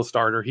 He's still a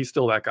starter. He's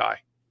still that guy.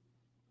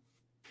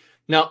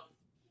 Now,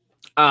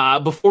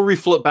 before we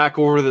flip back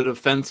over to the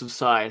defensive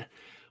side,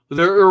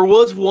 there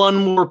was one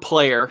more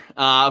player.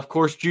 Of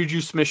course,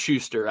 Juju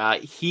Smith-Schuster.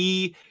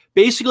 He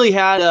basically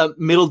had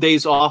middle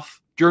days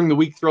off during the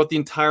week throughout the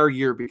entire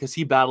year because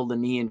he battled a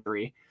knee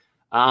injury.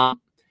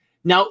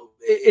 Now,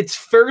 it's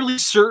fairly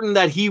certain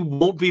that he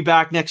won't be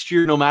back next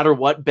year, no matter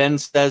what Ben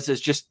says. It's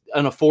just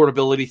an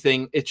affordability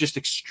thing. It's just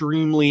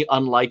extremely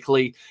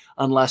unlikely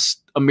unless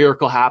a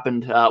miracle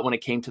happened when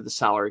it came to the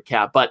salary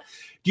cap. But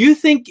do you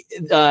think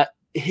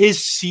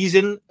his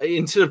season,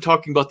 instead of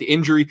talking about the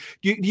injury,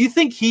 do you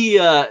think he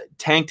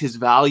tanked his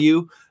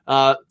value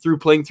through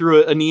playing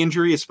through a knee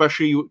injury,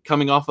 especially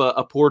coming off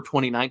a poor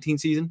 2019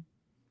 season?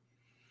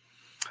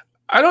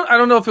 I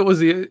don't know if it was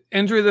the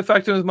injury that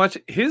affected him as much.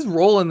 His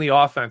role in the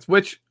offense,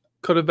 which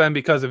could have been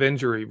because of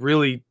injury,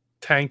 really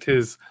tanked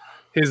his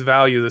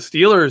value. The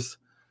Steelers,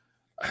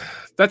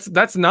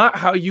 that's not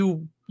how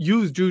you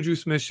use Juju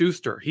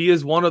Smith-Schuster. He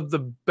is one of the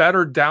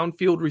better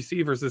downfield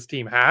receivers this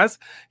team has.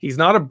 He's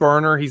not a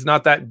burner. He's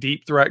not that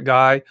deep threat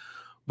guy,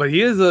 but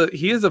he is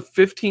a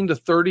 15 to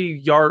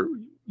 30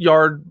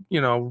 yard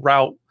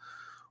route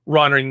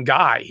running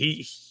guy.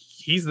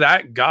 He's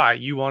that guy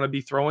you want to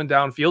be throwing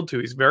downfield to.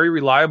 He's very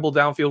reliable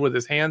downfield with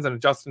his hands and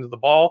adjusting to the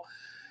ball.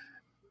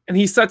 And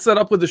he sets that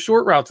up with the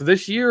short routes.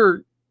 This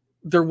year,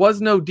 there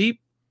was no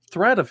deep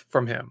threat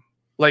from him.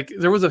 Like,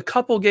 there was a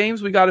couple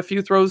games we got a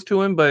few throws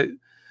to him, but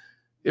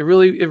it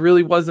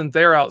really wasn't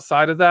there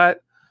outside of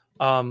that.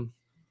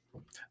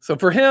 So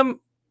for him,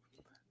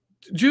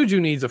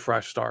 Juju needs a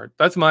fresh start.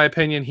 That's my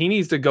opinion. He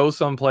needs to go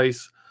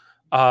someplace.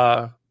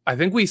 I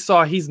think we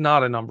saw he's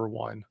not a number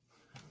one.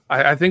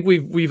 I think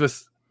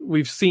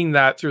we've seen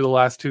that through the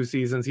last two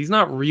seasons. He's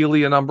not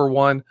really a number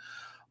one,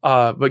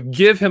 but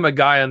give him a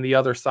guy on the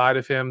other side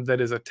of him that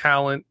is a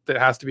talent that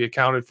has to be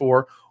accounted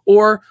for,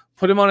 or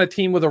put him on a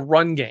team with a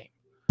run game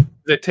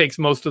that takes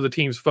most of the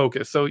team's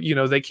focus. So,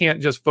 they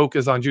can't just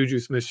focus on Juju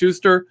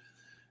Smith-Schuster.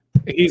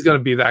 He's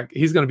going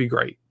to be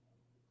great.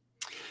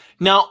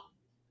 Now,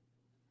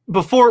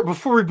 before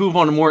we move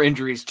on to more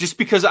injuries, just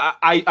because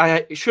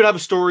I should have a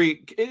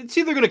story, it's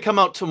either going to come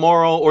out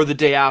tomorrow or the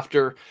day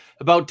after,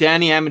 about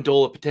Danny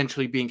Amendola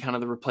potentially being kind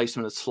of the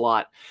replacement of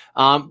Slot.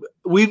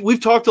 We've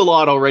talked a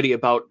lot already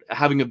about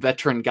having a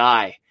veteran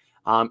guy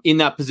in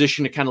that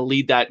position to kind of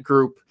lead that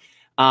group.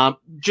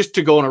 Just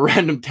to go on a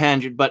random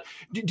tangent, but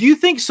do you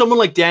think someone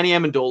like Danny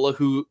Amendola,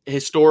 who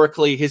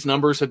historically his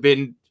numbers have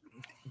been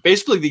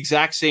basically the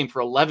exact same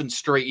for 11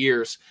 straight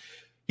years,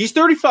 he's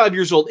 35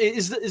 years old,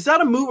 is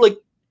that a move? Like,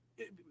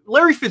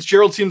 Larry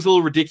Fitzgerald seems a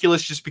little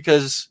ridiculous just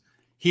because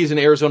he's an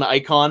Arizona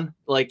icon.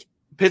 Like,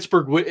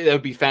 Pittsburgh, that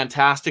would be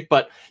fantastic,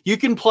 but you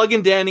can plug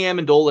in Danny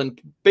Amendola and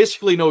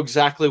basically know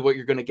exactly what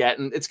you're going to get,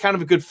 and it's kind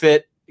of a good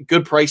fit,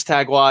 good price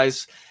tag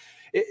wise.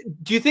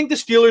 Do you think the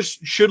Steelers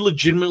should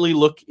legitimately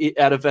look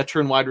at a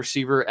veteran wide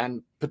receiver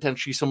and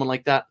potentially someone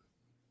like that?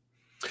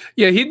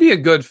 Yeah, he'd be a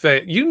good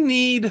fit.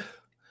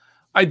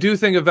 I do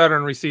think a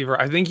veteran receiver.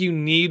 I think you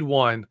need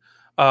one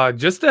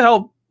just to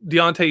help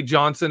Deontay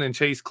Johnson and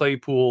Chase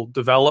Claypool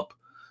develop.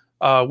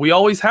 We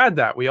always had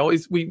that.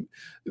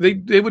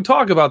 They would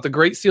talk about the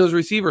great Steelers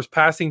receivers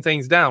passing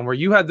things down, where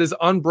you had this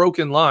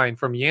unbroken line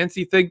from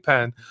Yancey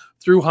Thigpen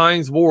through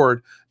Hines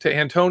Ward to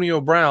Antonio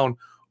Brown,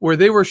 where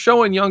they were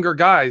showing younger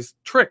guys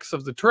tricks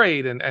of the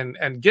trade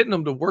and getting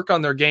them to work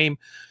on their game.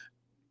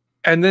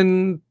 And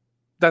then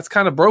that's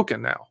kind of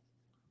broken now.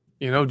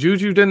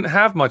 Juju didn't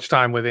have much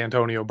time with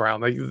Antonio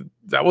Brown.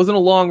 That wasn't a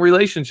long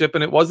relationship,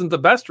 and it wasn't the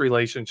best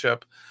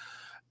relationship.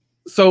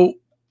 So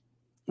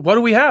what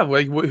do we have?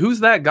 Like,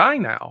 who's that guy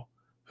now?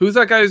 Who's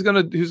that guy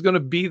who's gonna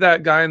be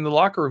that guy in the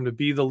locker room to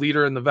be the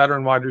leader and the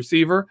veteran wide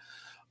receiver?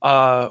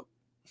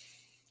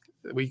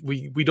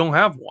 We don't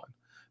have one.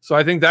 So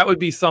I think that would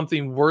be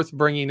something worth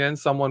bringing in,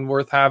 someone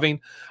worth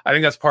having. I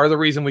think that's part of the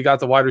reason we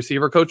got the wide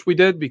receiver coach we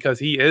did, because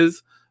he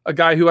is a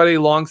guy who had a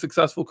long,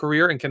 successful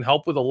career and can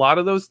help with a lot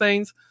of those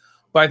things.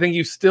 But I think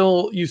you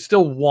still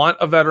want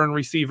a veteran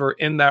receiver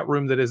in that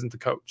room that isn't the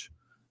coach.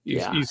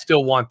 You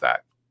still want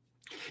that.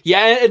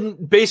 Yeah,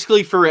 and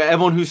basically for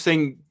everyone who's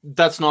saying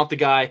that's not the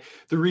guy,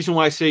 the reason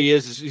why I say he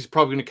is he's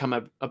probably going to come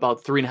at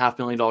about $3.5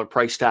 million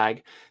price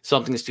tag,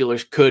 something the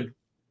Steelers could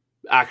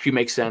actually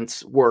make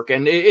sense work.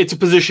 And it's a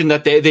position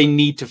that they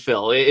need to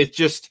fill. It's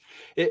just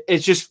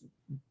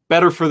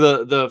better for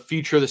the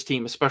future of this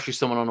team, especially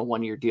someone on a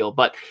 1-year deal.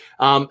 But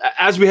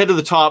as we head to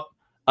the top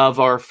of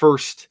our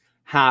first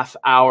half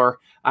hour,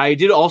 I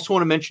did also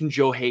want to mention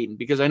Joe Hayden,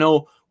 because I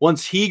know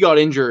once he got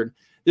injured,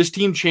 this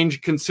team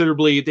changed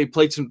considerably. They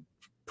played some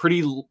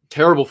pretty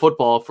terrible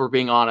football, if we're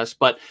being honest.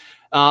 But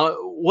and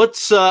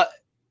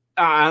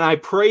I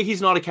pray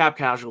he's not a cap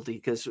casualty,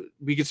 because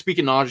we could speak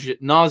at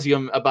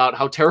nauseum about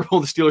how terrible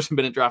the Steelers have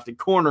been at drafting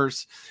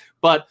corners.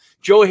 But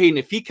Joe Hayden,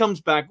 if he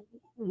comes back,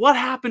 what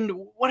happened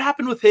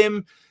with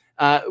him,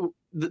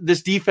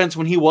 this defense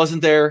when he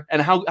wasn't there,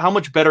 and how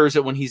much better is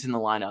it when he's in the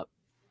lineup?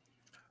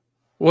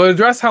 Well,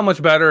 address how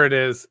much better it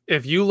is.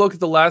 If you look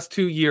at the last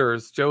 2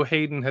 years, Joe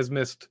Hayden has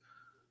missed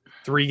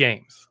 3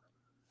 games.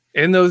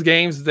 In those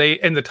games,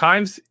 the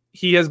times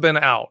he has been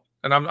out,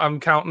 and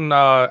I'm counting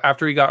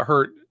after he got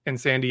hurt in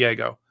San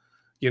Diego.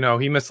 He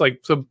missed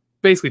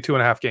basically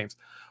 2.5 games.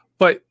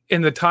 But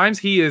in the times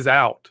he is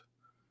out,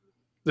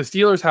 the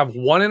Steelers have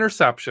 1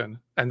 interception,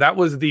 and that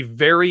was the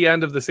very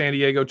end of the San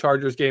Diego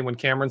Chargers game when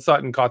Cameron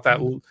Sutton caught that.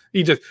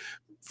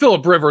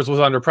 Phillip Rivers was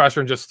under pressure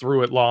and just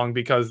threw it long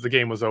because the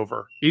game was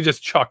over. He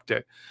just chucked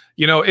it.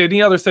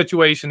 Any other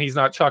situation, he's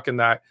not chucking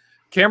that.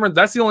 Cameron,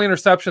 that's the only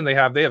interception they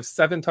have. They have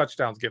 7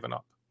 touchdowns given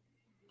up.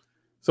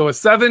 So a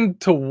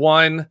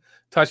 7-to-1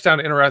 touchdown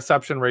to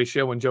interception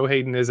ratio when Joe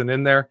Hayden isn't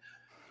in there.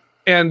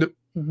 And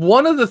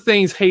one of the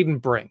things Hayden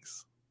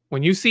brings,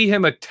 when you see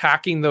him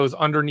attacking those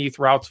underneath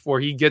routes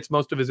where he gets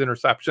most of his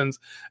interceptions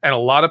and a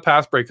lot of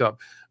pass breakup,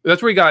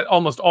 that's where he got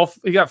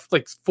he got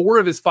 4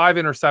 of his 5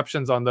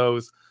 interceptions on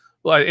those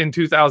in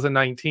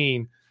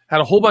 2019,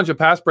 had a whole bunch of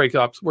pass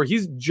breakups where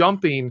he's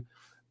jumping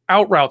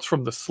out routes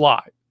from the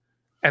slot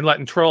and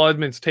letting Terrell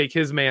Edmunds take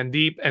his man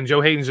deep, and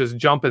Joe Hayden's just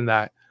jumping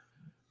that.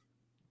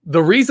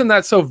 The reason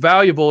that's so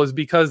valuable is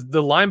because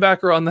the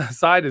linebacker on that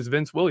side is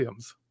Vince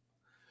Williams.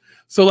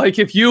 So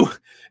if you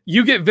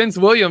get Vince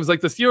Williams, the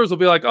Steelers will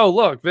be like, oh,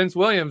 look, Vince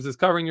Williams is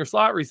covering your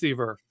slot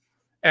receiver.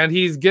 And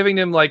he's giving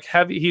him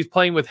he's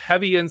playing with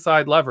heavy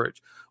inside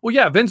leverage. Well,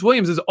 yeah, Vince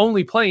Williams is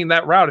only playing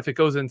that route if it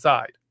goes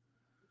inside.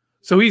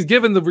 So he's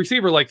given the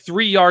receiver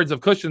 3 yards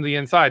of cushion to the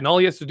inside, and all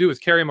he has to do is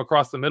carry him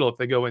across the middle if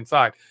they go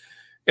inside.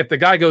 If the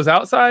guy goes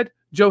outside,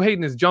 Joe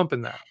Hayden is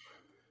jumping that.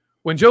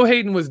 When Joe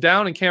Hayden was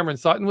down and Cameron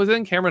Sutton was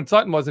in, Cameron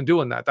Sutton wasn't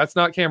doing that. That's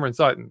not Cameron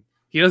Sutton.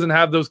 He doesn't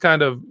have those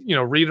kind of,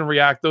 read and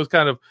react,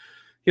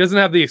 he doesn't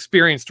have the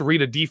experience to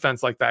read a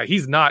defense like that.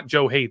 He's not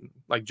Joe Hayden.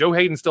 Joe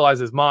Hayden still has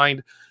his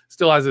mind,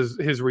 still has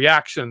his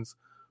reactions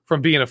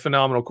from being a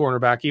phenomenal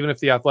cornerback, even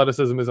if the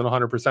athleticism isn't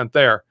 100%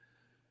 there.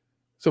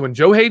 So when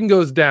Joe Hayden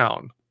goes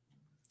down,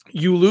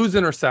 you lose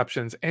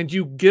interceptions and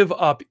you give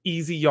up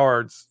easy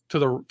yards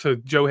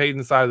to Joe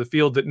Hayden's side of the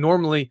field that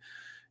normally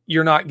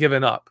you're not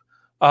giving up.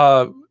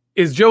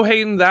 Is Joe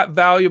Hayden that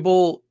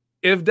valuable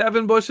if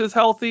Devin Bush is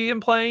healthy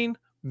and playing?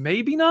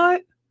 Maybe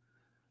not.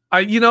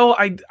 We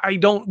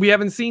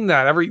haven't seen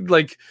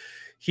that.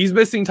 He's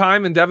missing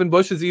time, and Devin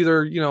Bush is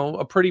either,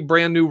 a pretty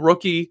brand new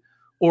rookie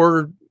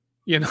or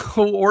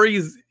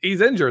he's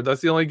injured.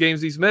 That's the only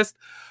games he's missed.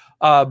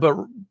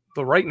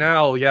 But right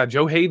now, yeah,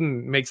 Joe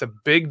Hayden makes a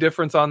big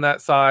difference on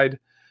that side,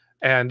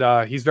 and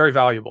he's very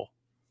valuable.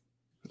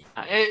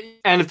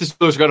 And if the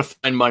Steelers got to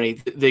find money,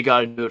 they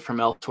got to do it from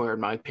elsewhere, in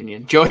my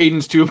opinion. Joe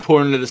Hayden's too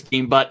important to this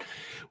team, but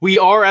we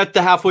are at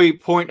the halfway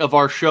point of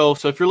our show.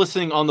 So if you're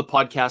listening on the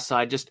podcast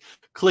side, just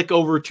click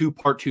over to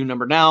part 2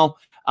 number now.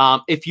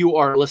 If you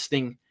are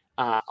listening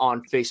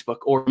on Facebook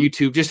or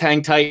YouTube, just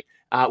hang tight.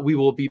 We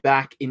will be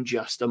back in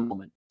just a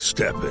moment.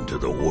 Step into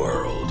the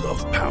world of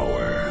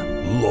power,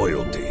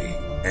 loyalty,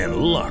 and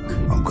luck.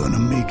 I'm going to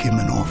make him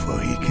an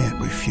offer he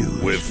can't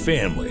refuse. With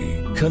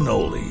family,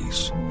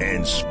 cannolis,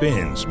 and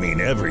spins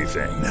mean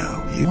everything.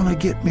 Now, you want to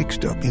get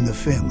mixed up in the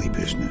family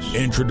business.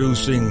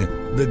 Introducing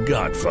The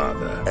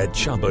Godfather at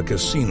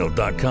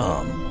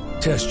ChumbaCasino.com.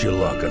 Test your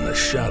luck in the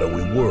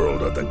shadowy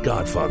world of The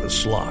Godfather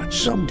slot.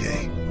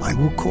 Someday, I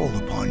will call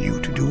upon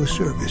you to do a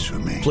service for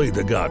me. Play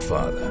The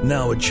Godfather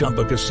now at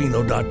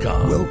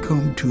ChumbaCasino.com.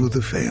 Welcome to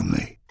the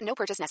family. No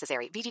purchase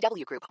necessary.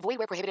 VGW Group. Void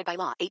where prohibited by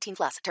law.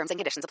 18+. Terms and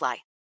conditions apply.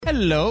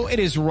 Hello, it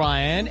is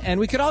Ryan, and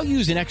we could all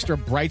use an extra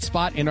bright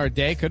spot in our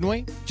day, couldn't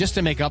we? Just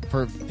to make up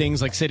for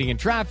things like sitting in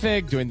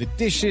traffic, doing the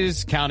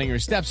dishes, counting your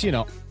steps,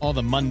 all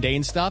the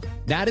mundane stuff.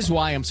 That is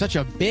why I'm such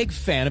a big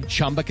fan of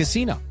Chumba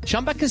Casino.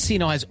 Chumba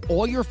Casino has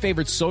all your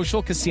favorite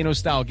social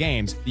casino-style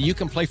games that you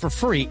can play for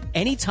free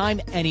anytime,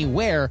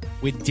 anywhere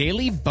with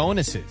daily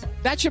bonuses.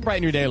 That should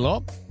brighten your day a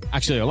little.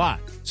 Actually, a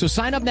lot. So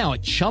sign up now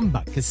at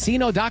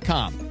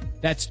ChumbaCasino.com.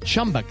 That's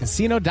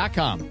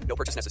ChumbaCasino.com. No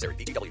purchase necessary.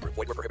 VGW Group.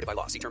 Void where prohibited by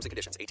law. See terms and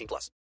conditions.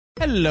 18+.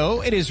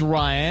 Hello, it is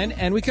Ryan,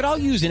 and we could all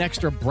use an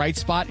extra bright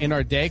spot in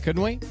our day,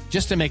 couldn't we?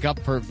 Just to make up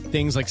for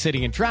things like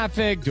sitting in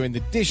traffic, doing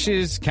the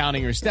dishes,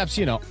 counting your steps,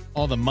 you know,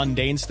 all the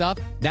mundane stuff.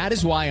 That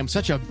is why I'm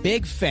such a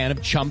big fan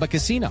of Chumba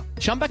Casino.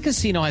 Chumba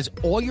Casino has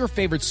all your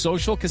favorite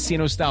social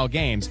casino-style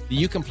games that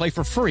you can play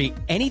for free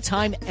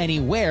anytime,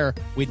 anywhere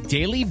with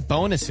daily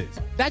bonuses.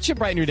 That should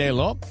brighten your day a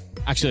little.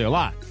 Actually, a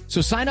lot.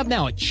 So sign up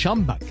now at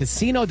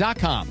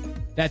ChumbaCasino.com.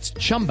 That's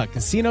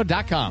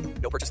ChumbaCasino.com.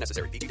 No purchase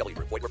necessary. VGW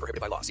Group. Void where prohibited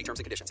by law. See terms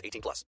and conditions.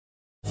 18+.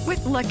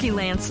 With Lucky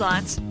Land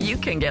Slots, you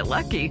can get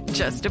lucky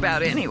just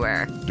about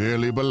anywhere.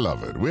 Dearly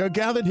beloved, we are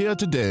gathered here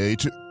today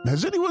to...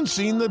 Has anyone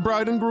seen the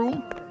bride and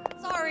groom?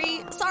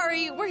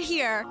 Sorry, we're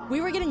here.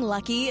 We were getting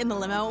lucky in the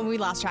limo and we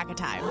lost track of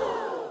time.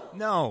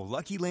 No,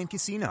 Lucky Land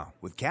Casino.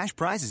 With cash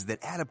prizes that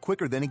add up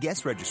quicker than a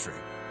guest registry.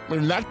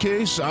 In that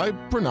case, I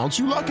pronounce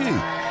you lucky.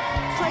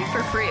 Play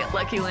for free at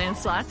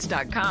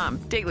LuckyLandSlots.com.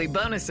 Daily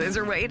bonuses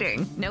are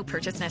waiting. No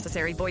purchase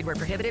necessary. Void where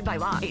prohibited by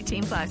law.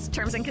 18+.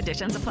 Terms and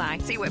conditions apply.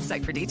 See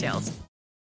website for details.